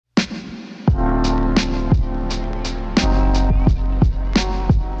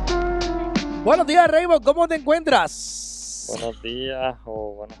Buenos días, Raymond, ¿cómo te encuentras? Buenos días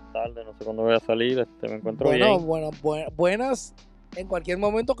o buenas tardes, no sé cuándo voy a salir, me encuentro bien. Buenas en cualquier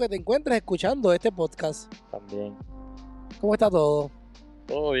momento que te encuentres escuchando este podcast. También. ¿Cómo está todo?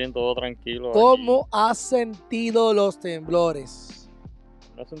 Todo bien, todo tranquilo. ¿Cómo has sentido los temblores?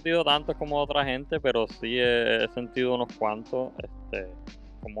 No he sentido tantos como otra gente, pero sí he sentido unos cuantos,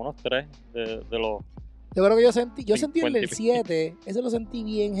 como unos 3 de los... Yo creo que yo sentí el 50 y del 7, ese lo sentí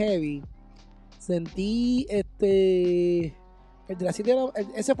bien heavy. Sentí el de las 7,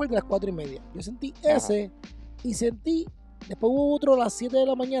 ese fue el de las 4:30. Yo sentí ese y sentí, después hubo otro a las 7 de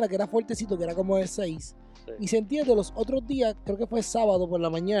la mañana que era fuertecito, que era como de 6. Sí. Y sentí el de los otros días, creo que fue sábado por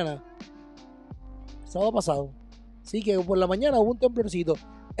la mañana. Sábado pasado. Sí, que por la mañana hubo un temblorcito.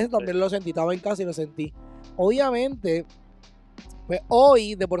 Ese también lo sentí, estaba en casa y lo sentí. Obviamente, pues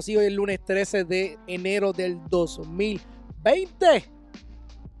hoy, de por sí, hoy es el lunes 13 de enero del 2020.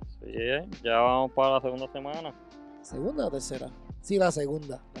 Sí, ya vamos para la segunda semana. ¿Segunda o tercera? Sí, la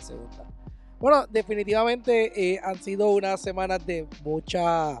segunda. Bueno, definitivamente han sido unas semanas de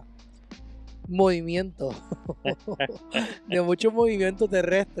mucha movimiento. De mucho movimiento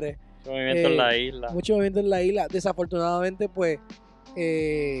terrestre. Mucho movimiento en la isla. Mucho movimiento en la isla. Desafortunadamente, pues,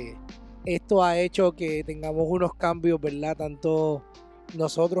 esto ha hecho que tengamos unos cambios, ¿verdad? Tanto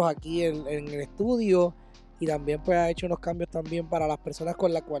nosotros aquí en el estudio, y también pues ha hecho unos cambios también para las personas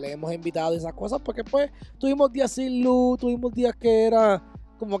con las cuales hemos invitado esas cosas, porque pues tuvimos días sin luz, tuvimos días que era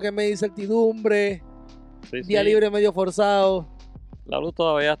como que medio incertidumbre, día libre medio forzado. La luz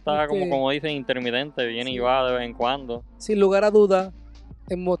todavía está como dicen, intermitente, viene y va de vez en cuando. Sin lugar a dudas,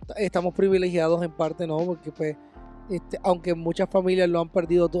 estamos privilegiados en parte, ¿no? Porque pues aunque muchas familias lo han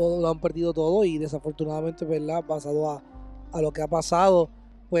perdido todo y desafortunadamente, ¿verdad? Pasado a lo que ha pasado,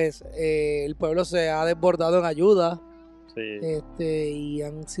 pues el pueblo se ha desbordado en ayuda. Sí. Y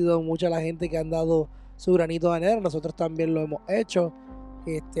han sido mucha la gente que han dado su granito de arena. Nosotros también lo hemos hecho,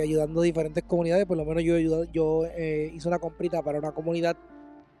 ayudando a diferentes comunidades. Por lo menos yo hice una comprita para una comunidad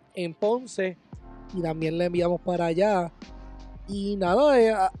en Ponce y también la enviamos para allá. Y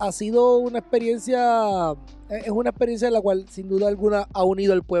nada, ha sido una experiencia, es una experiencia en la cual sin duda alguna ha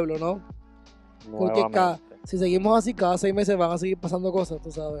unido al pueblo, ¿no? Porque si seguimos así, cada 6 meses van a seguir pasando cosas,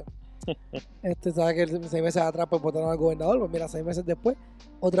 tú sabes. Sabes que 6 meses atrás pues votaron al gobernador, pues mira, 6 meses después,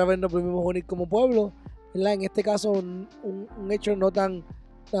 otra vez nos volvimos a unir como pueblo, ¿verdad? En este caso, un hecho no tan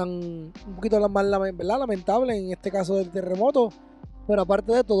un poquito más lamentable, en este caso del terremoto, pero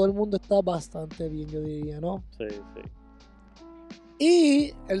aparte de todo, el mundo está bastante bien, yo diría, ¿no? Sí.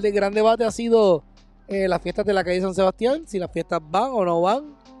 Y el gran debate ha sido las fiestas de la calle San Sebastián, si las fiestas van o no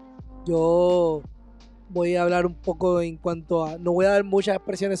van. Yo voy a hablar un poco en cuanto a... No voy a dar muchas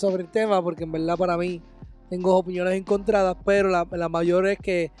expresiones sobre el tema porque en verdad para mí tengo opiniones encontradas, pero la mayor es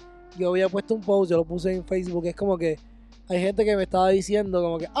que yo había puesto un post, yo lo puse en Facebook, es como que hay gente que me estaba diciendo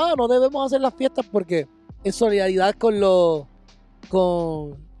como que no debemos hacer las fiestas porque es solidaridad con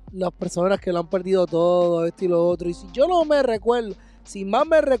las personas que lo han perdido todo, esto y lo otro. Y si yo no me recuerdo, si más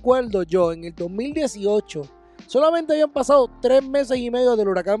me recuerdo yo, en el 2018 solamente habían pasado 3 meses y medio del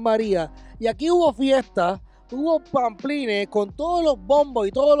huracán María y aquí hubo fiestas, hubo pamplines con todos los bombos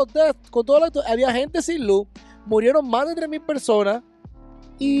y todos con todo esto. Había gente sin luz, murieron más de 3,000 personas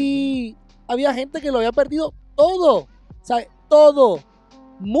y había gente que lo había perdido todo, ¿sabes? Todo.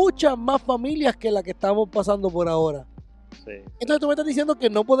 Muchas más familias que la que estamos pasando por ahora. Sí. Entonces tú me estás diciendo que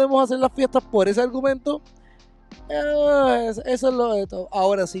no podemos hacer las fiestas por ese argumento. Eso es lo.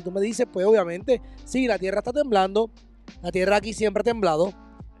 Ahora sí, tú me dices, pues obviamente, sí, la tierra está temblando. La tierra aquí siempre ha temblado.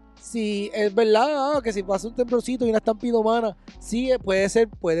 Sí, es verdad que si pasa un temblorcito y una estampida humana, sí, puede ser,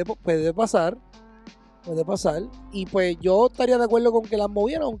 puede pasar. Puede pasar. Y pues yo estaría de acuerdo con que las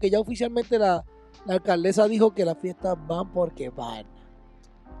movieran, aunque ya oficialmente la alcaldesa dijo que las fiestas van porque van.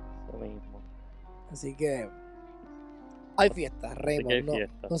 Lo mismo. Así que hay fiestas, Raymond.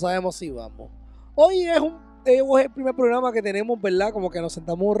 No sabemos si vamos. Hoy es el primer programa que tenemos, ¿verdad? Como que nos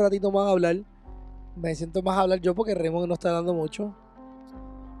sentamos un ratito más a hablar. Me siento más a hablar yo porque Raymond no está hablando mucho.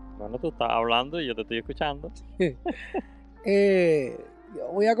 Bueno, tú estás hablando y yo te estoy escuchando. Yo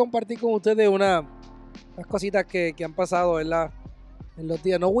voy a compartir con ustedes unas cositas que han pasado, ¿verdad? En los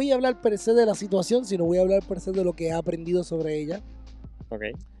días. No voy a hablar per se de la situación, sino voy a hablar per se de lo que he aprendido sobre ella. Ok.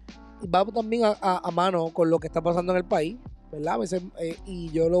 Y va también a mano con lo que está pasando en el país, ¿verdad?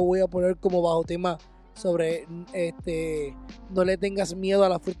 Y yo lo voy a poner como bajo tema sobre no le tengas miedo a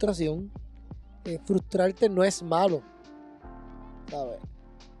la frustración. Frustrarte no es malo, ¿sabes?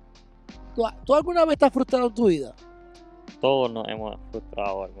 ¿Tú alguna vez estás frustrado en tu vida? Todos nos hemos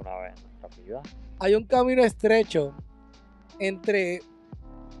frustrado alguna vez en nuestra vida. Hay un camino estrecho entre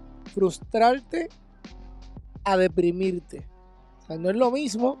frustrarte a deprimirte. O sea, no es lo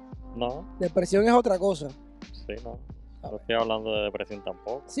mismo. No, Depresión es otra cosa. sí, no. No estoy hablando de depresión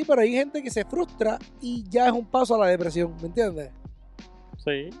tampoco. Sí, pero hay gente que se frustra y ya es un paso a la depresión, ¿me entiendes?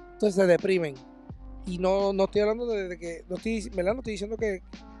 Sí, Entonces se deprimen. Y no estoy hablando de que, ¿verdad? No estoy diciendo que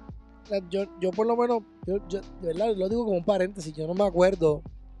yo por lo menos, yo de verdad lo digo como un paréntesis, yo no me acuerdo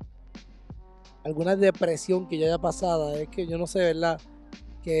alguna depresión que yo haya pasado, es que yo no sé, ¿verdad?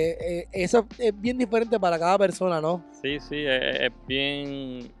 Que eso es bien diferente para cada persona, ¿no? sí, es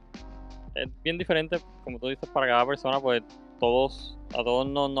bien diferente, como tú dices, para cada persona, pues a todos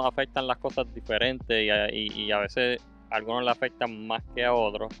nos afectan las cosas diferentes y a veces a algunos le afectan más que a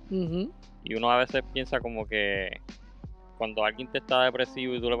otros. Ujú. Y uno a veces piensa como que cuando alguien te está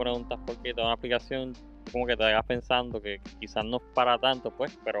depresivo y tú le preguntas por qué, te da una explicación, tú como que te hagas pensando que quizás no es para tanto,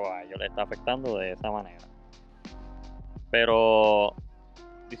 pues, pero a ellos les está afectando de esa manera. Pero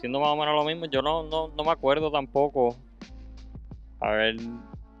diciendo más o menos lo mismo, yo no me acuerdo tampoco. A ver,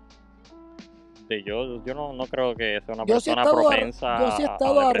 yo no creo que sea una Yo sí he persona estado, propensa yo sí he a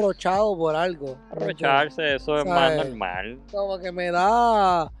estado depresión. arrochado por algo. Aprovecharse, eso es más ¿Sabes? normal. Como que me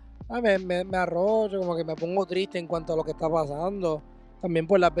da, me arrocho, como que me pongo triste en cuanto a lo que está pasando. También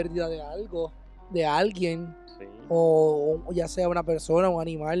por la pérdida de algo, de alguien, Sí. o ya sea una persona o un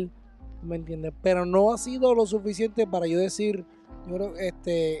animal, ¿me entiendes? Pero no ha sido lo suficiente para yo decir, yo creo,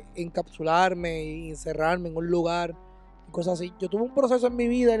 encapsularme y encerrarme en un lugar y cosas así. Yo tuve un proceso en mi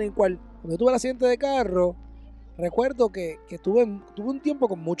vida en el cual, cuando yo tuve el accidente de carro, recuerdo que tuve un tiempo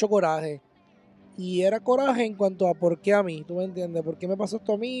con mucho coraje. Y era coraje en cuanto a por qué a mí, ¿tú me entiendes? ¿Por qué me pasó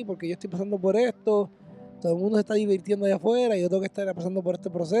esto a mí? ¿Por qué yo estoy pasando por esto? Todo el mundo se está divirtiendo allá afuera y yo tengo que estar pasando por este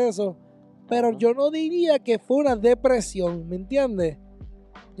proceso. Pero Ajá. yo no diría que fue una depresión, ¿me entiendes?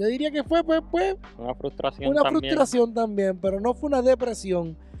 Yo diría que fue pues, Una frustración una también. frustración también, pero no fue una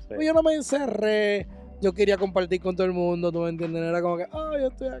depresión. Sí. Pues yo no me encerré, yo quería compartir con todo el mundo, ¿tú me entiendes? Era como que, yo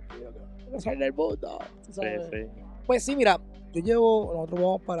estoy aquí, yo quiero salir del mundo, ¿tú Sí, sabes? sí. Pues sí, mira, nosotros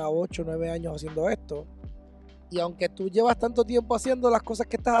vamos para 8 o 9 años haciendo esto. Y aunque tú llevas tanto tiempo haciendo las cosas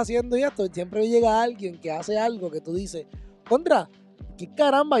que estás haciendo y esto, siempre llega alguien que hace algo que tú dices, contra, ¿qué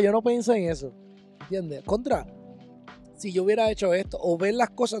caramba yo no pensé en eso? ¿Entiendes? Contra, si yo hubiera hecho esto, o ver las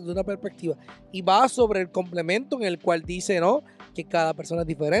cosas de una perspectiva. Y va sobre el complemento en el cual dice, ¿no? Que cada persona es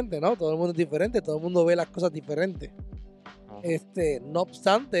diferente, ¿no? Todo el mundo es diferente, todo el mundo ve las cosas diferentes. Ajá. No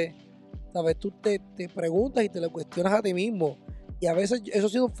obstante, ¿sabes? Tú te preguntas y te lo cuestionas a ti mismo. Y a veces eso ha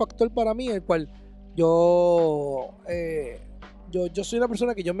sido un factor para mí, el cual yo soy una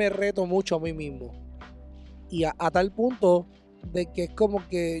persona que yo me reto mucho a mí mismo. Y a tal punto de que es como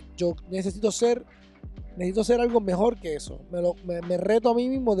que yo necesito ser algo mejor que eso. Me reto a mí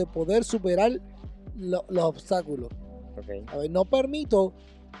mismo de poder superar los obstáculos. Okay. A ver, no permito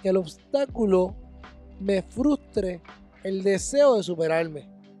que el obstáculo me frustre el deseo de superarme.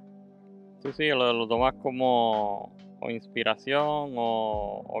 Sí, lo tomas como o inspiración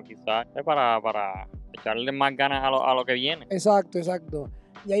o quizás es para echarle más ganas a lo que viene. Exacto.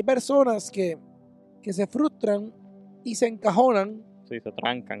 Y hay personas que se frustran y se encajonan Sí, se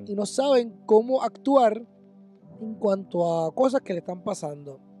trancan. y no saben cómo actuar en cuanto a cosas que le están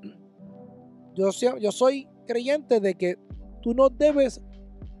pasando. Yo soy creyente de que tú no debes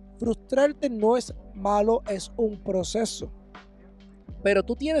frustrarte, no es malo, es un proceso. Pero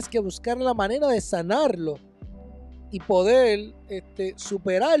tú tienes que buscar la manera de sanarlo y poder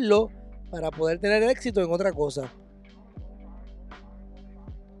superarlo para poder tener éxito en otra cosa.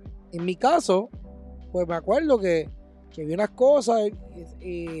 En mi caso, pues me acuerdo que vi unas cosas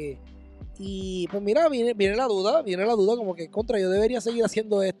y pues mira, viene la duda como que contra, yo debería seguir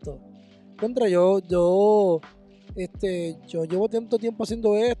haciendo esto. Contra, yo llevo tanto tiempo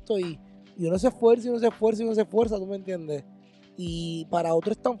haciendo esto y uno se esfuerza, ¿tú me entiendes? Y para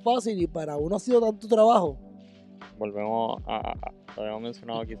otro es tan fácil y para uno ha sido tanto trabajo. Volvemos lo habíamos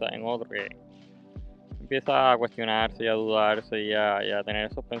mencionado quizás en otro, que empieza a cuestionarse y a dudarse y a tener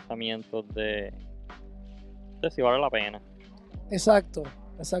esos pensamientos de si vale la pena. Exacto.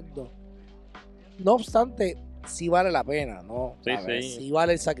 No obstante, sí vale la pena, ¿no? Sí, sí. Sí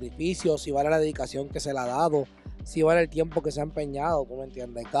vale el sacrificio, sí vale la dedicación que se le ha dado, sí vale el tiempo que se ha empeñado, ¿tú me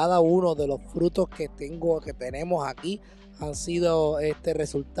entiendes? Cada uno de los frutos que tenemos aquí han sido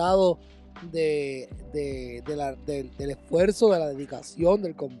resultado del esfuerzo, de la dedicación,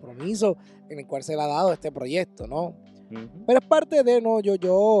 del compromiso en el cual se le ha dado este proyecto, ¿no? Uh-huh. Pero es parte de, ¿no?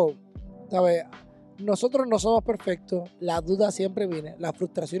 ¿sabes? Nosotros no somos perfectos, la duda siempre viene, las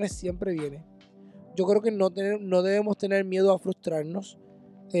frustraciones siempre vienen. Yo creo que no debemos tener miedo a frustrarnos,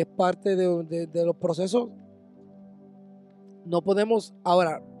 es parte de los procesos. No podemos,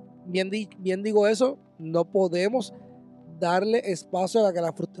 ahora, bien digo eso, no podemos darle espacio a que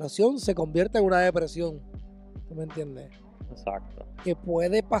la frustración se convierta en una depresión. ¿Tú me entiendes? Exacto. Que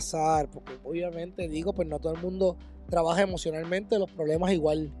puede pasar, porque obviamente digo, pues no todo el mundo trabaja emocionalmente los problemas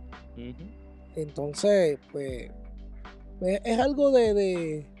igual. Ujú. Entonces, pues es algo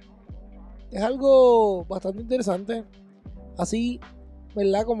es algo bastante interesante. Así,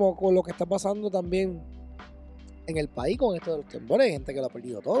 ¿verdad? Como con lo que está pasando también en el país con esto de los temblores. Hay gente que lo ha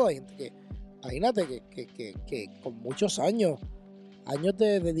perdido todo. Hay gente que, imagínate, que con muchos años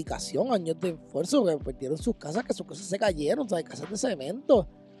de dedicación, años de esfuerzo, que perdieron sus casas, que sus casas se cayeron, ¿sabes? Casas de cemento.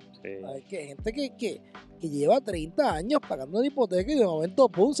 Sí. ¿Sabes? Que hay gente que lleva 30 años pagando la hipoteca y de momento,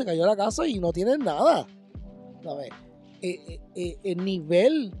 pum, se cayó la casa y no tienen nada. ¿Sabes? El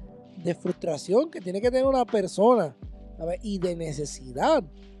nivel de frustración que tiene que tener una persona, ¿sabes? Y de necesidad.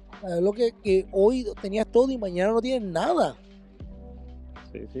 ¿Sabes? Lo que hoy tenías todo y mañana no tienes nada.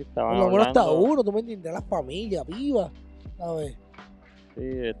 Sí, Por estaban lo menos hasta hablando. uno, tú me entiendes, la familia viva, ¿sabes? Sí,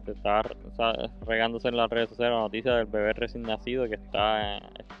 está regándose en las redes sociales la noticia del bebé recién nacido que está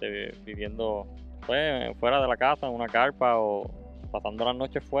viviendo pues, fuera de la casa, en una carpa o pasando las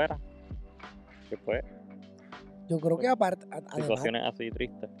noches fuera. Que pues, Yo creo que situaciones así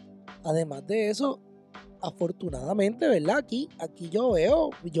tristes. además de eso, afortunadamente, ¿verdad? Aquí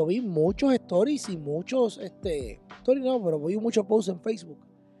yo vi muchos stories y muchos, stories no, pero vi muchos posts en Facebook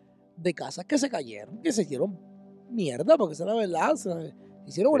de casas que se cayeron, que se hicieron mierda, porque esa es la verdad, se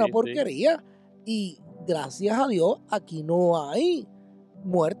hicieron una Sí. porquería y gracias a Dios aquí no hay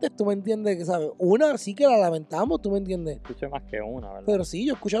muertes, tú me entiendes, que sabes, una sí que la lamentamos, tú me entiendes, Escuché más que una, ¿verdad? pero sí,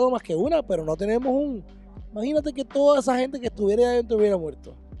 yo he escuchado más que una, pero no tenemos imagínate que toda esa gente que estuviera ahí adentro hubiera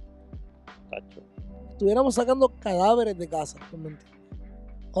muerto. Tacho. Estuviéramos sacando cadáveres de casa. ¿Tú me entiendes?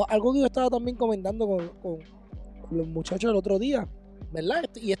 Algo que yo estaba también comentando con los muchachos el otro día, ¿verdad?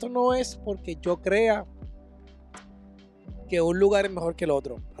 Y esto no es porque yo crea que un lugar es mejor que el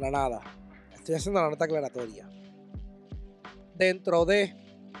otro, para nada. Estoy haciendo la nota aclaratoria. Dentro de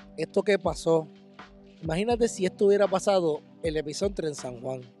esto que pasó, imagínate si esto hubiera pasado el epicentro en San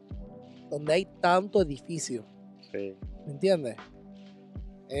Juan, donde hay tanto edificio. Sí. ¿Me entiendes?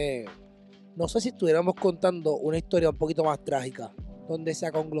 No sé si estuviéramos contando una historia un poquito más trágica, donde se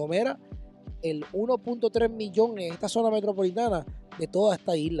conglomera el 1.3 millones en esta zona metropolitana de toda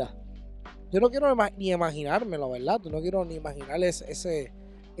esta isla. Yo no quiero ni imaginármelo, ¿verdad? No quiero ni imaginar ese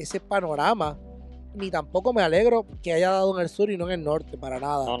panorama, ni tampoco me alegro que haya dado en el sur y no en el norte, para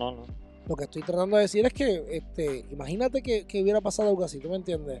nada. No. Lo que estoy tratando de decir es que, imagínate que hubiera pasado algo así, ¿tú me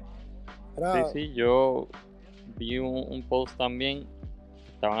entiendes? Sí, yo vi un post también.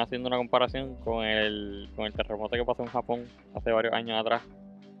 Estaban haciendo una comparación con el terremoto que pasó en Japón hace varios años atrás,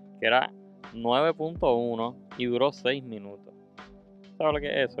 que era 9.1 y duró 6 minutos. ¿Sabes lo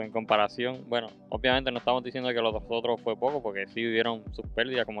que es eso? En comparación, bueno, obviamente no estamos diciendo que los otros fue poco, porque sí vivieron sus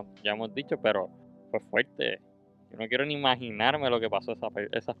pérdidas, como ya hemos dicho, pero fue fuerte. Yo no quiero ni imaginarme lo que pasó a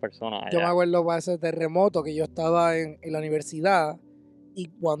esas personas allá. Yo me acuerdo para ese terremoto que yo estaba en la universidad y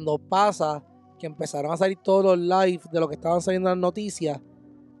cuando pasa que empezaron a salir todos los live de lo que estaban saliendo las noticias,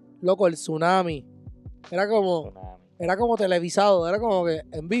 loco, el tsunami. Era como televisado, era como que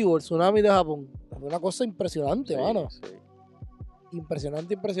en vivo el tsunami de Japón. Fue una cosa impresionante, mano. Sí.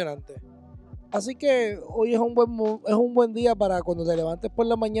 Impresionante. Así que hoy es un buen día para cuando te levantes por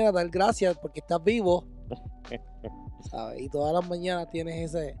la mañana dar gracias porque estás vivo. ¿Sabes? Y todas las mañanas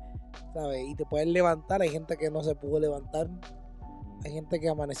tienes ¿sabes? Y te puedes levantar. Hay gente que no se pudo levantar. Hay gente que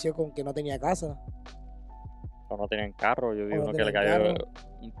amaneció con que no tenía casa. O no tenían carro. Yo vi no uno que le cayó carro.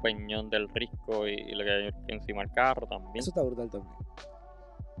 un peñón del risco y le cayó encima el carro también. Eso está brutal también.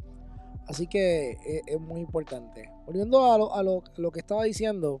 Así que es muy importante. Volviendo a lo que estaba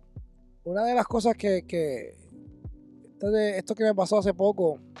diciendo, una de las cosas que esto que me pasó hace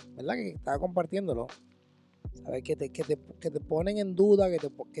poco, ¿verdad? Que estaba compartiéndolo, ¿sabes? Que te ponen en duda,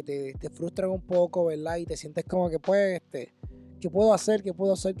 que te frustran un poco, ¿verdad? Y te sientes como que pues, ¿qué puedo hacer?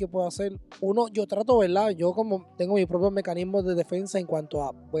 Yo trato, ¿verdad? Yo como tengo mis propios mecanismos de defensa en cuanto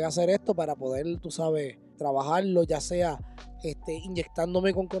a voy a hacer esto para poder, tú sabes, trabajarlo, ya sea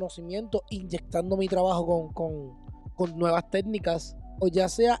inyectándome con conocimiento, inyectando mi trabajo con nuevas técnicas, o ya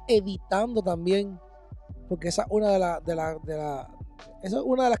sea editando también, porque esa es una esa es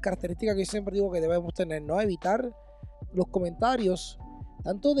una de las características que yo siempre digo que debemos tener, ¿no? Evitar los comentarios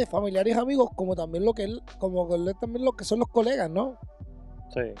tanto de familiares, amigos, como también también lo que son los colegas, ¿no?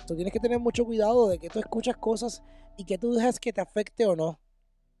 Sí. Tú tienes que tener mucho cuidado de que tú escuchas cosas y que tú dejes que te afecte o no.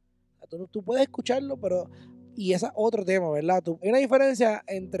 O sea, tú puedes escucharlo, y ese es otro tema, ¿verdad? Hay una diferencia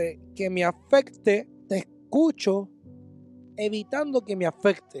entre que me afecte, te escucho, evitando que me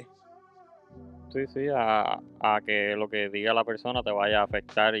afecte. Sí, a que lo que diga la persona te vaya a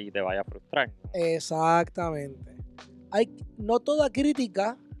afectar y te vaya a frustrar, ¿no? Exactamente. No toda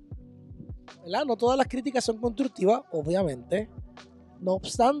crítica, ¿verdad? No todas las críticas son constructivas, obviamente. No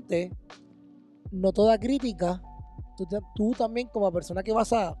obstante, no toda crítica, tú también como persona que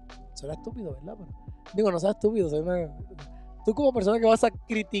vas a... Suena estúpido, ¿verdad? Digo, no seas estúpido. Tú como persona que vas a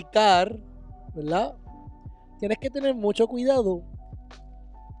criticar, ¿verdad? Tienes que tener mucho cuidado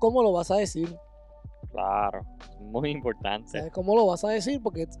cómo lo vas a decir. Claro, muy importante. ¿Sabes cómo lo vas a decir?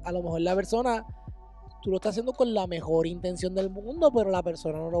 Porque a lo mejor la persona, tú lo estás haciendo con la mejor intención del mundo, pero la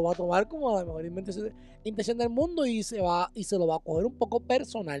persona no lo va a tomar como la mejor intención del mundo y se lo va a coger un poco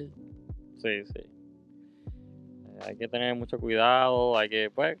personal. Sí. Hay que tener mucho cuidado, hay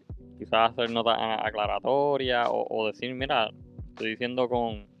que, pues, quizás hacer notas aclaratorias o decir, mira, estoy diciendo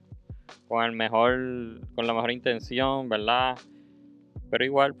con la mejor intención, ¿verdad? Pero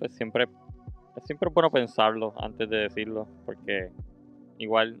igual, pues siempre es bueno pensarlo antes de decirlo, porque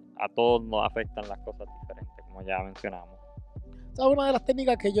igual a todos nos afectan las cosas diferentes, como ya mencionamos. ¿Sabes una de las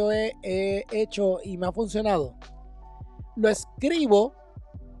técnicas que yo he hecho y me ha funcionado? Lo escribo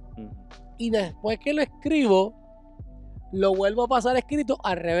y después que lo escribo, lo vuelvo a pasar escrito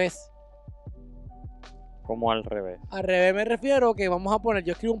al revés. ¿Cómo al revés? Al revés me refiero que vamos a poner,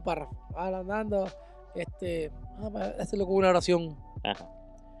 yo escribo un párrafo, andando, hacerlo con una oración. Ajá.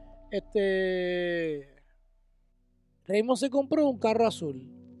 Raymond se compró un carro azul.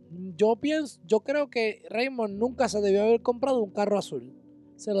 Yo creo que Raymond nunca se debió haber comprado un carro azul.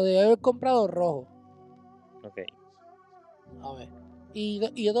 Se lo debió haber comprado rojo. Ok. A ver. Y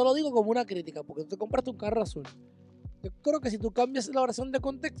yo te lo digo como una crítica, porque tú te compraste un carro azul. Yo creo que si tú cambias la oración de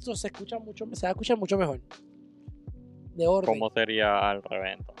contexto, se va a escuchar mucho mejor. De orden. ¿Cómo sería al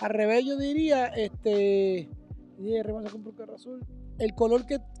revés? Al revés yo diría, Raymond se compró un carro azul. El color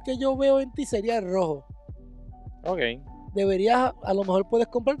que yo veo en ti sería el rojo. Ok. A lo mejor puedes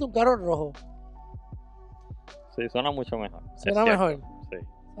comprarte un carro rojo. Sí, suena mucho mejor. Suena mejor. Sí.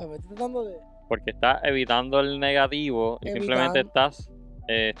 A ver, estoy tratando de... Porque estás evitando el negativo y simplemente estás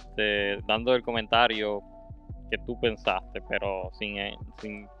dando el comentario que tú pensaste, pero sin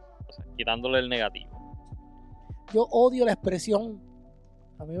quitándole el negativo. Yo odio la expresión.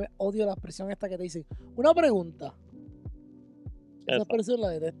 A mí me odio la expresión esta que te dicen. Una pregunta. Esa expresión la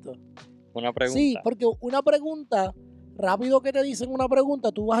detesto. Una pregunta. Sí, porque una pregunta, rápido que te dicen una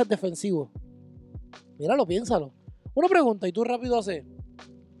pregunta, tú vas al defensivo. Míralo, piénsalo. Una pregunta y tú rápido haces.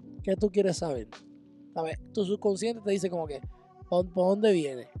 ¿Qué tú quieres saber? A ver, tu subconsciente te dice como que, ¿por dónde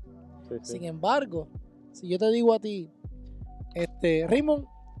viene? Sí. Sin embargo, si yo te digo a ti, Raymond,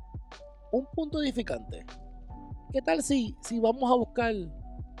 un punto edificante. ¿Qué tal si vamos a buscar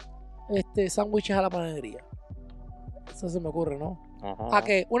sándwiches a la panadería? Eso se me ocurre, ¿no? Ajá. ¿A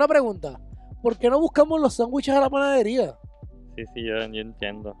qué? Una pregunta. ¿Por qué no buscamos los sándwiches a la panadería? Sí, yo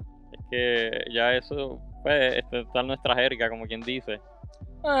entiendo. Es que ya eso, pues, está en nuestra jerga, como quien dice.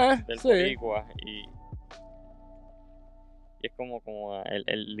 Del boricua. Y es como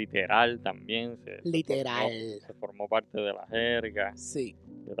el literal también. Se formó parte de la jerga. Sí.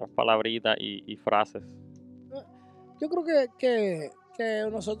 De otras palabritas y frases. Yo creo que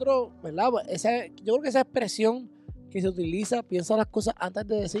nosotros, ¿verdad? Yo creo que esa expresión que se utiliza, piensa las cosas antes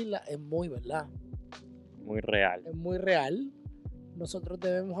de decirlas, es muy, ¿verdad? Muy real. Es muy real. Nosotros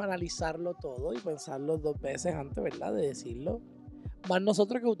debemos analizarlo todo y pensarlo 2 veces antes, ¿verdad? De decirlo. Más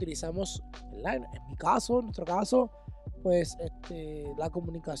nosotros que utilizamos, ¿verdad? En mi caso, en nuestro caso, pues la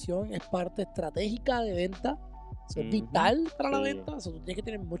comunicación es parte estratégica de venta. Eso es vital para la venta. Tú tienes que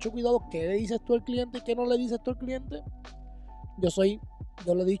tener mucho cuidado qué le dices tú al cliente y qué no le dices tú al cliente.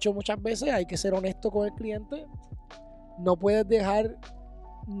 Yo lo he dicho muchas veces, hay que ser honesto con el cliente.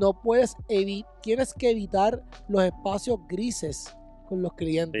 Tienes que evitar los espacios grises con los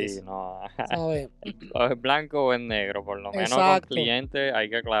clientes. Sí, no. ¿Sabes? O es blanco o es negro, por lo menos Exacto. con clientes hay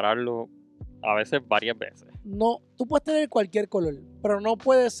que aclararlo a veces varias veces. No, tú puedes tener cualquier color, pero no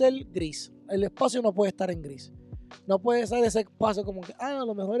puede ser gris. El espacio no puede estar en gris. No puede ser ese espacio como que, a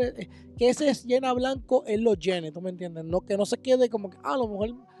lo mejor que ese llena blanco, él lo llene, ¿tú me entiendes? No, que no se quede como que, a lo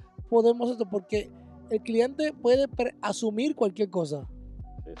mejor podemos esto, porque el cliente puede asumir cualquier cosa.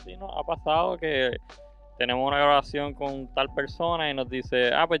 Sí, nos ha pasado que tenemos una grabación con tal persona y nos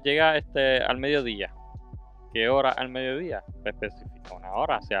dice, pues llega al mediodía. ¿Qué hora al mediodía? Pues especifica una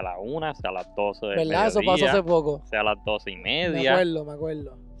hora, sea a las 1, sea a las 12 del mediodía. ¿Verdad? Eso pasó hace poco. Sea a las 12:30. Me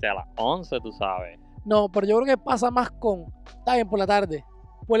acuerdo. Sea a las 11, tú sabes. No, pero yo creo que pasa más está bien, por la tarde.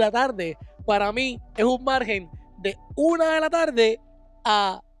 Por la tarde, para mí, es un margen de 1 de la tarde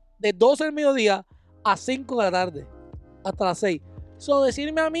de 12 del mediodía a 5 de la tarde. Hasta las 6. So,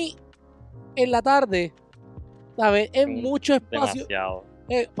 decirme a mí en la tarde, ¿sabes? Es mucho espacio. Demasiado.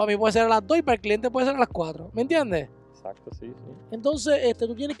 Para mí puede ser a las 2 y para el cliente puede ser a las 4. ¿Me entiendes? Exacto, sí. Entonces,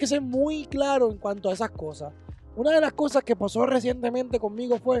 tú tienes que ser muy claro en cuanto a esas cosas. Una de las cosas que pasó recientemente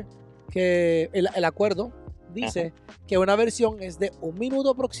conmigo fue que el acuerdo dice que una versión es de 1 minuto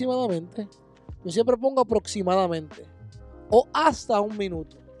aproximadamente. Yo siempre pongo aproximadamente. O hasta 1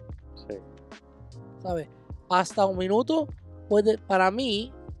 minuto. Sí. ¿Sabes? Hasta 1 minuto puede, para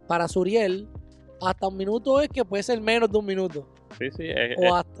mí, para Suriel, hasta 1 minuto es que puede ser menos de 1 minuto. Sí,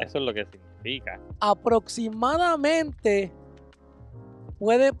 Eso es lo que significa. Aproximadamente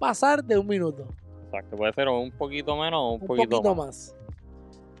puede pasar de 1 minuto. Exacto, puede ser un poquito menos o un poquito más.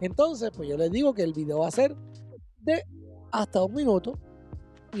 Entonces, pues yo les digo que el video va a ser de hasta 1 minuto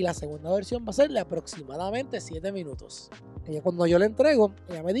y la segunda versión va a ser de aproximadamente 7 minutos. Ella, cuando yo le entrego,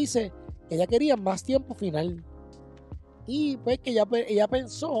 ella me dice que ella quería más tiempo final y pues que ella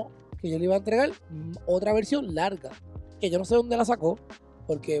pensó que yo le iba a entregar otra versión larga, que yo no sé dónde la sacó,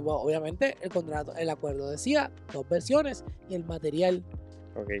 porque bueno, obviamente el acuerdo decía 2 versiones y el material.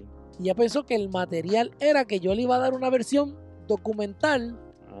 Okay. Y ella pensó que el material era que yo le iba a dar una versión documental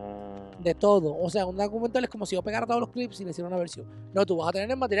de todo. O sea, un documental es como si yo pegara todos los clips y le hiciera una versión. No, tú vas a tener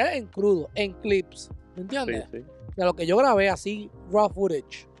el material en crudo, en clips. ¿Me entiendes? Sí. De lo que yo grabé así, raw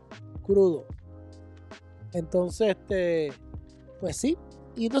footage, crudo. Entonces, pues sí.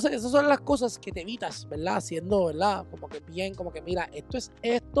 Y entonces esas son las cosas que te evitas, ¿verdad? Haciendo, ¿verdad? Como que bien, como que mira, esto es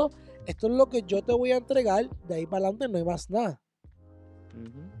lo que yo te voy a entregar, de ahí para adelante no hay más nada.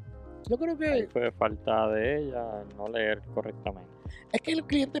 Yo creo que... Ahí fue falta de ella no leer correctamente. Es que el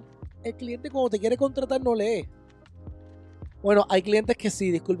cliente cuando te quiere contratar no lee. Bueno, hay clientes que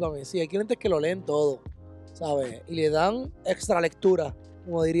sí, discúlpame, sí, hay clientes que lo leen todo, ¿sabes? Y le dan extra lectura,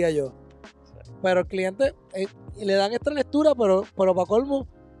 como diría yo. Sí. Pero el cliente le dan extra lectura, pero para colmo,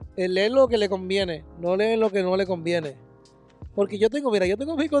 lee lo que le conviene, no lee lo que no le conviene. Porque yo tengo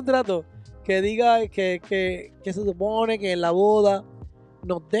mi contrato que diga que se supone que en la boda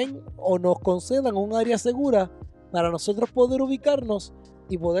nos den o nos concedan un área segura para nosotros poder ubicarnos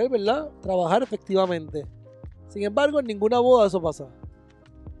y poder, ¿verdad?, trabajar efectivamente. Sin embargo, en ninguna boda eso pasa.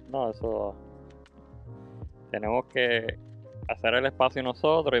 No, eso... Tenemos que hacer el espacio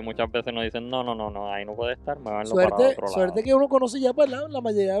nosotros y muchas veces nos dicen, no, ahí no puede estar, me van para otro lado. Suerte que uno conoce ya, ¿verdad? La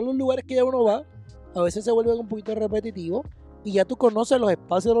mayoría de los lugares que ya uno va, a veces se vuelven un poquito repetitivos y ya tú conoces los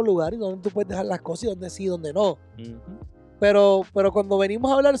espacios de los lugares y donde tú puedes dejar las cosas y donde sí y donde no. Pero cuando venimos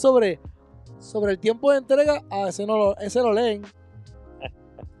a hablar sobre el tiempo de entrega, ese lo leen.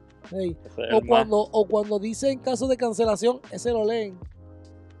 Hey. O cuando dicen caso de cancelación, ese lo leen.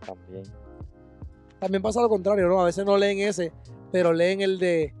 También pasa lo contrario, ¿no? A veces no leen ese, pero leen el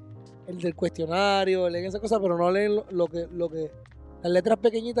del cuestionario, leen esa cosa, pero no leen lo que las letras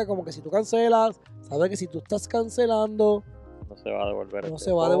pequeñitas, como que si tú cancelas, sabes que si tú estás cancelando, no se va a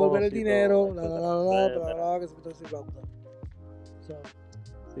devolver, el dinero,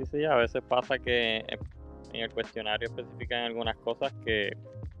 Sí, a veces pasa que en el cuestionario especifican algunas cosas que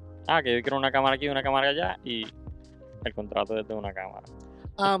yo quiero una cámara aquí y una cámara allá y el contrato es de una cámara.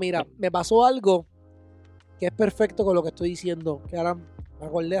 Mira, me pasó algo que es perfecto con lo que estoy diciendo, que ahora me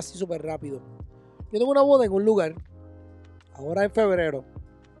acordé así súper rápido. Yo tengo una boda en un lugar, ahora en febrero,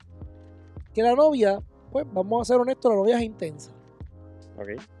 que la novia, pues vamos a ser honestos, la novia es intensa.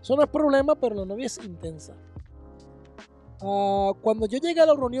 Okay. Eso no es problema, pero la novia es intensa. Cuando yo llegué a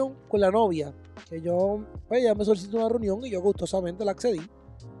la reunión con la novia, que ella me solicitó una reunión y yo gustosamente la accedí.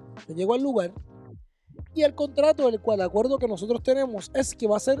 Yo llego al lugar y el contrato el acuerdo que nosotros tenemos es que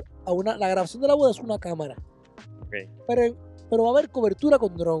va a ser la grabación de la boda es una cámara. Okay. Pero va a haber cobertura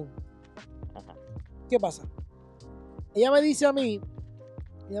con drone. Ajá. ¿Qué pasa? Ella me dice a mí,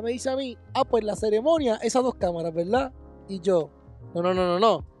 pues la ceremonia, esas 2 cámaras, ¿verdad? Y yo,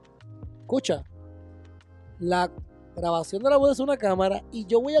 no. Escucha, la grabación de la boda es una cámara y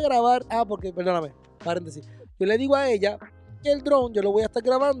yo voy a grabar, perdóname, paréntesis. Yo le digo a ella que el drone yo lo voy a estar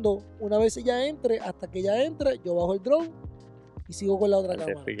grabando una vez ella entre, hasta que ella entre, yo bajo el drone y sigo con la otra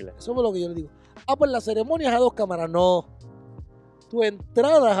cámara. Eso es lo que yo le digo. Pues la ceremonia es a 2 cámaras. No. Tu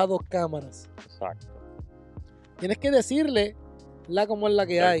entrada es a 2 cámaras. Exacto. Tienes que decirle cómo es la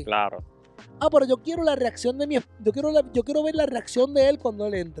que hay. Claro. Pero yo quiero la reacción de yo quiero ver la reacción de él cuando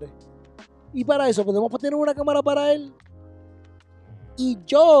él entre. Y para eso podemos tener una cámara para él. Y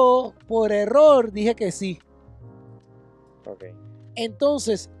yo, por error, dije que sí. Okay.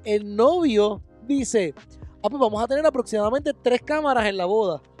 Entonces, el novio dice, pues vamos a tener aproximadamente 3 cámaras en la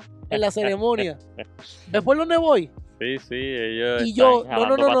boda, en la ceremonia. ¿Después dónde voy? Sí, ellos. Y yo,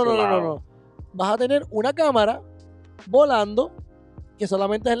 no. Vas a tener una cámara volando que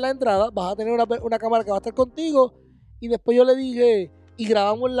solamente es en la entrada, vas a tener una cámara que va a estar contigo. Y después yo le dije, y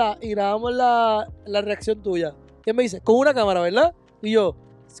grabamos la reacción tuya. Y él me dice, con una cámara, ¿verdad? Y yo,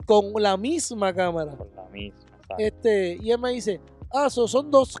 con la misma cámara. Con la misma, ¿sabes? Y él me dice, son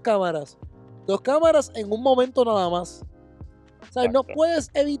 2 cámaras. 2 cámaras en un momento nada más. ¿Sabes? No Exacto.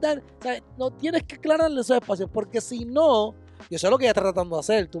 puedes evitar, ¿sabes? No tienes que aclararle esos espacios, porque si no, yo sé lo que ella está tratando de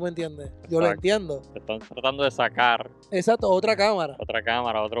hacer, ¿tú me entiendes? Yo lo Exacto. entiendo. Están tratando de sacar Exacto, otra cámara. otra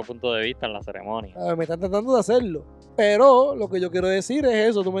cámara, otro punto de vista en la ceremonia. Me están tratando de hacerlo. Pero lo que yo quiero decir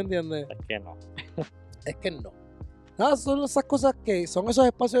es eso, ¿tú me entiendes? Es que no. Es que no. Nada, son esas cosas que son esos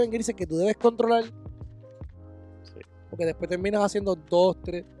espacios en grises que tú debes controlar. Sí. Porque después terminas haciendo 2,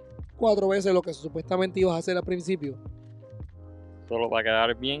 3, 4 veces lo que supuestamente ibas a hacer al principio. Solo para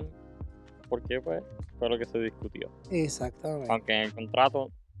quedar bien, porque pues fue lo que se discutió. Exactamente. Aunque en el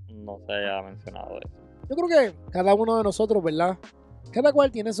contrato no se haya mencionado eso. Yo creo que cada uno de nosotros, ¿verdad? Cada cual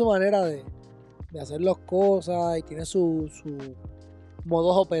tiene su manera de hacer las cosas y tiene su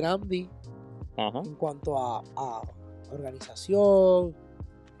modus operandi Ajá. en cuanto a organización,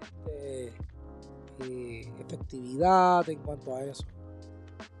 efectividad, en cuanto a eso.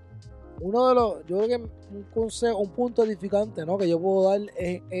 Yo creo que un consejo, un punto edificante, ¿no?, que yo puedo dar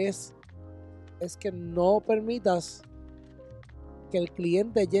es que no permitas que el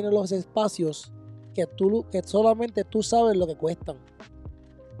cliente llene los espacios que solamente tú sabes lo que cuestan,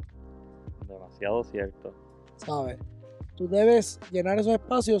 Demasiado cierto. ¿sabes? Tú debes llenar esos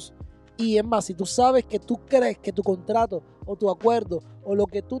espacios, y es más, si tú sabes que tú crees que tu contrato o tu acuerdo o lo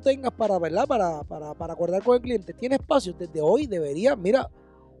que tú tengas para, ¿verdad?, para acordar con el cliente tiene espacios, desde hoy deberías, mira,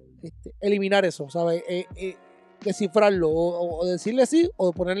 eliminar eso, ¿sabes? Descifrarlo o decirle sí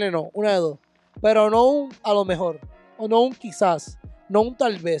o ponerle no, una de dos. Pero no un a lo mejor, o no un quizás, no un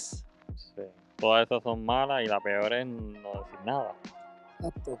tal vez. Sí. Todas esas son malas y la peor es no decir nada.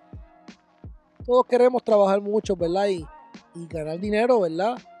 Exacto. Todos queremos trabajar mucho, ¿verdad? Y ganar dinero,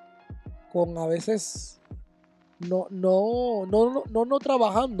 ¿verdad? Con a veces no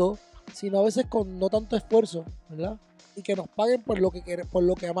trabajando, sino a veces con no tanto esfuerzo, ¿verdad? Y que nos paguen por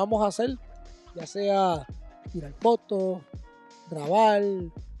lo que amamos hacer, ya sea tirar fotos, grabar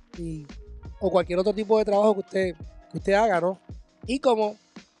o cualquier otro tipo de trabajo que usted haga, ¿no? Y como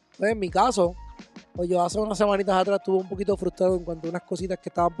pues en mi caso, pues yo hace unas semanitas atrás estuve un poquito frustrado en cuanto a unas cositas que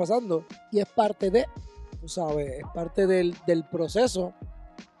estaban pasando, y es parte de, tú sabes, es parte del proceso.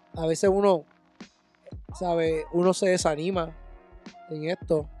 A veces uno, ¿sabes?, uno se desanima en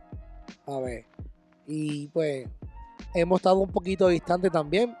esto, ¿sabes? Y pues hemos estado un poquito distante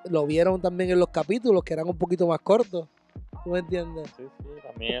también. Lo vieron también en los capítulos, que eran un poquito más cortos. ¿Tú me entiendes? Sí,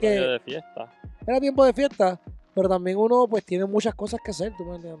 también Porque era día de fiesta. era tiempo de fiesta, pero también uno pues tiene muchas cosas que hacer, ¿tú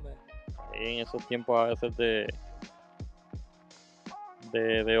me entiendes? Y en esos tiempos a veces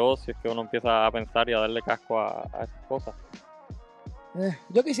de ocio es que uno empieza a pensar y a darle casco a esas cosas.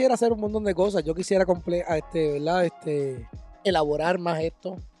 Yo quisiera hacer un montón de cosas. Yo quisiera ¿verdad? Elaborar más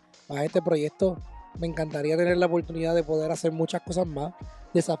este proyecto. Me encantaría tener la oportunidad de poder hacer muchas cosas más.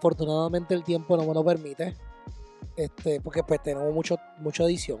 Desafortunadamente el tiempo no me lo permite. Porque pues tenemos mucha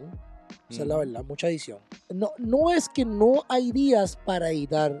edición. Esa es la verdad, mucha edición. No es que no hay días para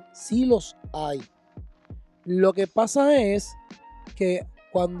editar, sí los hay. Lo que pasa es que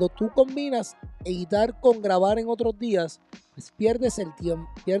cuando tú combinas editar con grabar en otros días, pues pierdes el tiempo.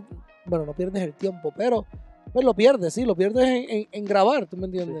 Bueno, no pierdes el tiempo, pero pues lo pierdes en grabar, ¿tú me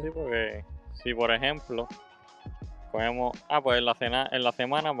entiendes? Sí, porque si por ejemplo cogemos, pues en la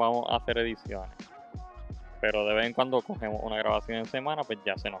semana vamos a hacer ediciones, pero de vez en cuando cogemos una grabación en semana, pues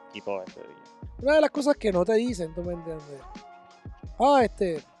ya se nos quitó ese día. Una de las cosas que no te dicen, ¿tú me entiendes?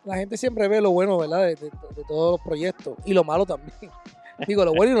 La gente siempre ve lo bueno, ¿verdad? De todos los proyectos, y lo malo también. Digo,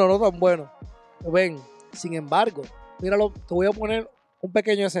 lo bueno y lo no tan bueno. Ven, sin embargo, míralo, te voy a poner un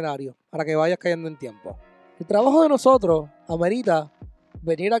pequeño escenario para que vayas cayendo en tiempo. El trabajo de nosotros amerita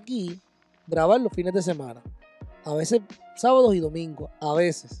venir aquí, grabar los fines de semana. A veces sábados y domingos, a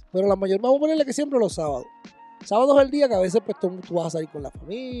veces. Pero la mayoría, vamos a ponerle que siempre los sábados. Sábados es el día que a veces pues, tú vas a salir con la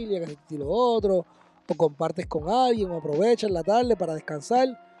familia, que esto y lo otro, o compartes con alguien, o aprovechas la tarde para descansar.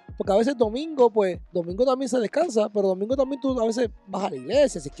 Porque a veces domingo también se descansa, pero domingo también tú a veces vas a la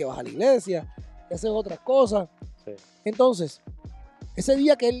iglesia, si es que vas a la iglesia, y haces otras cosas. Sí. Entonces, ese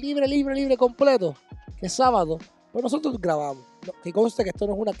día que es libre completo, que es sábado, pues nosotros grabamos. Que conste que esto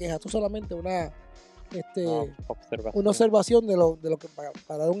no es una queja, esto es solamente una observación de lo que,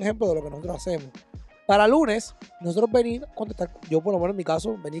 para dar un ejemplo de lo que nosotros hacemos. Para lunes, nosotros venir, contestar, yo por lo menos en mi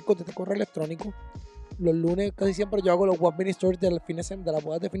caso, venir contestar correo electrónico. Los lunes casi siempre yo hago los one minute stories de las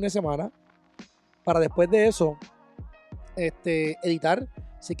bodas de fin de semana. Para después de eso, editar,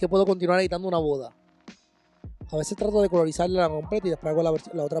 si es que puedo continuar editando una boda. A veces trato de colorizarla completa y después hago las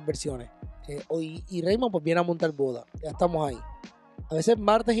otras versiones. Y Raymond pues viene a montar boda. Ya estamos ahí. A veces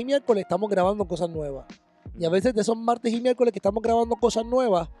martes y miércoles estamos grabando cosas nuevas. Y a veces de esos martes y miércoles que estamos grabando cosas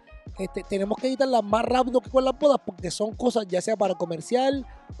nuevas, tenemos que editarlas más rápido que con las bodas porque son cosas ya sea para comercial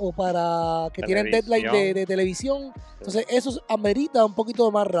o para que tienen deadline de televisión. Entonces eso amerita un poquito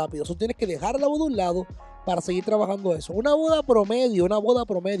más rápido. Eso tienes que dejar la boda a un lado para seguir trabajando eso. Una boda promedio,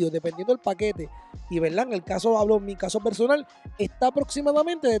 dependiendo del paquete. Y verdad, en el caso, hablo en mi caso personal, está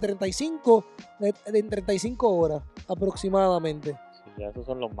aproximadamente de 35 horas aproximadamente. Sí, ya esos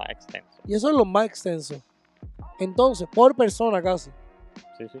son los más extensos. Y esos son los más extensos. Entonces, por persona casi.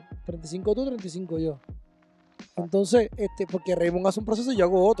 Sí. 35 tú, 35 yo. Entonces, porque Raymond hace un proceso y yo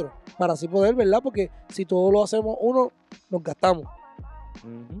hago otro. Para así poder, ¿verdad? Porque si todos lo hacemos uno, nos gastamos.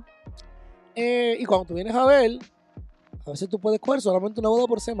 Uh-huh. Y cuando tú vienes a ver, a veces tú puedes coger solamente una boda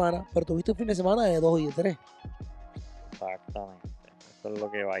por semana, pero tuviste un fin de semana de 2 y de 3. Exactamente. Eso es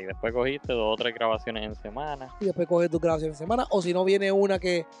lo que va. Y después cogiste 2 o 3 grabaciones en semana. Y después coges 2 grabaciones en semana. O si no, viene una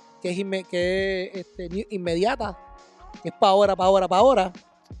que es inmediata, que es para ahora.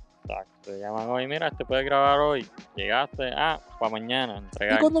 Exacto. Te llaman hoy, mira, puedes grabar hoy. Llegaste, para mañana,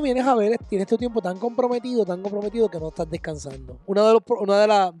 entregar. Y cuando vienes a ver, tienes tu tiempo tan comprometido que no estás descansando. Una de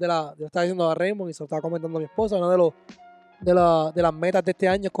las estaba diciendo a Raymond y se lo estaba comentando a mi esposa, una de las metas de este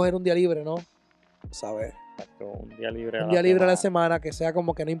año es coger un día libre, ¿no? ¿Sabes? Exacto, un día libre. Un día libre a la semana, que sea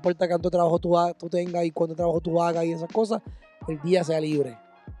como que no importa cuánto trabajo tú tengas y cuánto trabajo tú hagas y esas cosas, el día sea libre.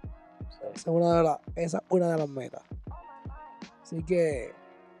 Sí. Esa es una de las metas. Así que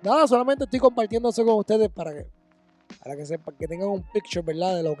nada, solamente estoy compartiendo eso con ustedes para que sepan, que tengan un picture,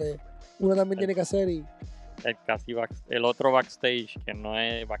 ¿verdad? De lo que uno también tiene que hacer. Y el otro backstage, que no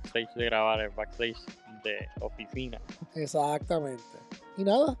es backstage de grabar, es backstage de oficina. Exactamente. Y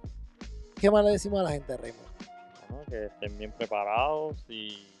nada, ¿qué más le decimos a la gente, Raymond? Bueno, que estén bien preparados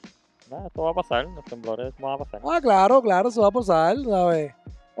y nada, esto va a pasar, los temblores van a pasar. Claro, eso va a pasar, ¿sabes?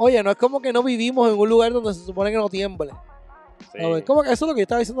 Oye, no es como que no vivimos en un lugar donde se supone que no tiemble. Sí. Como que eso es lo que yo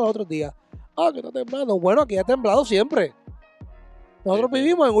estaba diciendo los otros días. Que está temblando. Bueno, aquí ha temblado siempre. Nosotros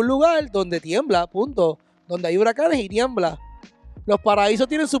vivimos en un lugar donde tiembla, punto. Donde hay huracanes y tiembla. Los paraísos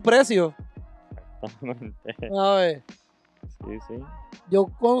tienen su precio. Exactamente. ¿Sabes? Sí.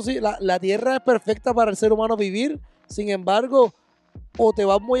 La tierra es perfecta para el ser humano vivir. Sin embargo, o te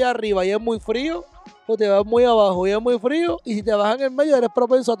vas muy arriba y es muy frío, o te vas muy abajo y es muy frío. Y si te vas en el medio, eres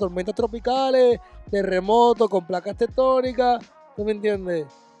propenso a tormentas tropicales, terremotos con placas tectónicas. ¿Tú me entiendes?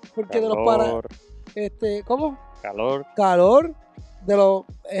 Porque calor. ¿Cómo? Calor. De los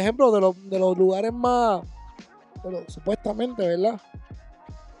ejemplos de los lugares más, supuestamente, ¿verdad?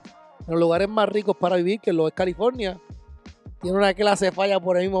 De los lugares más ricos para vivir, que lo es California. Tiene una clase de falla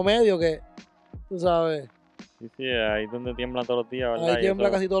por el mismo medio que, tú sabes. Sí, ahí es donde tiembla todos los días, ¿verdad? Ahí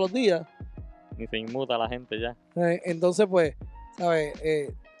tiembla casi todos los días. Ni se inmuta la gente ya. Entonces, pues, ¿sabes?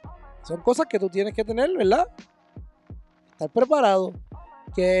 Son cosas que tú tienes que tener, ¿verdad? Estar preparado.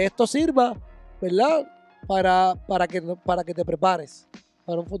 Que esto sirva, ¿verdad? Para que te prepares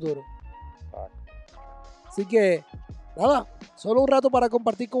para un futuro. Así que, nada, solo un rato para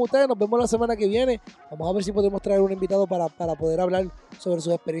compartir con ustedes. Nos vemos la semana que viene. Vamos a ver si podemos traer un invitado para poder hablar sobre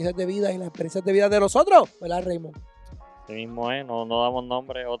sus experiencias de vida y las experiencias de vida de nosotros, ¿verdad, Raymond? Sí mismo es, no damos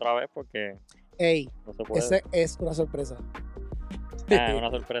nombre otra vez porque no se puede. Esa es una sorpresa. Es una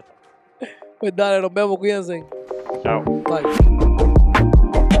sorpresa. Pues dale, nos vemos, cuídense. Chao. Bye.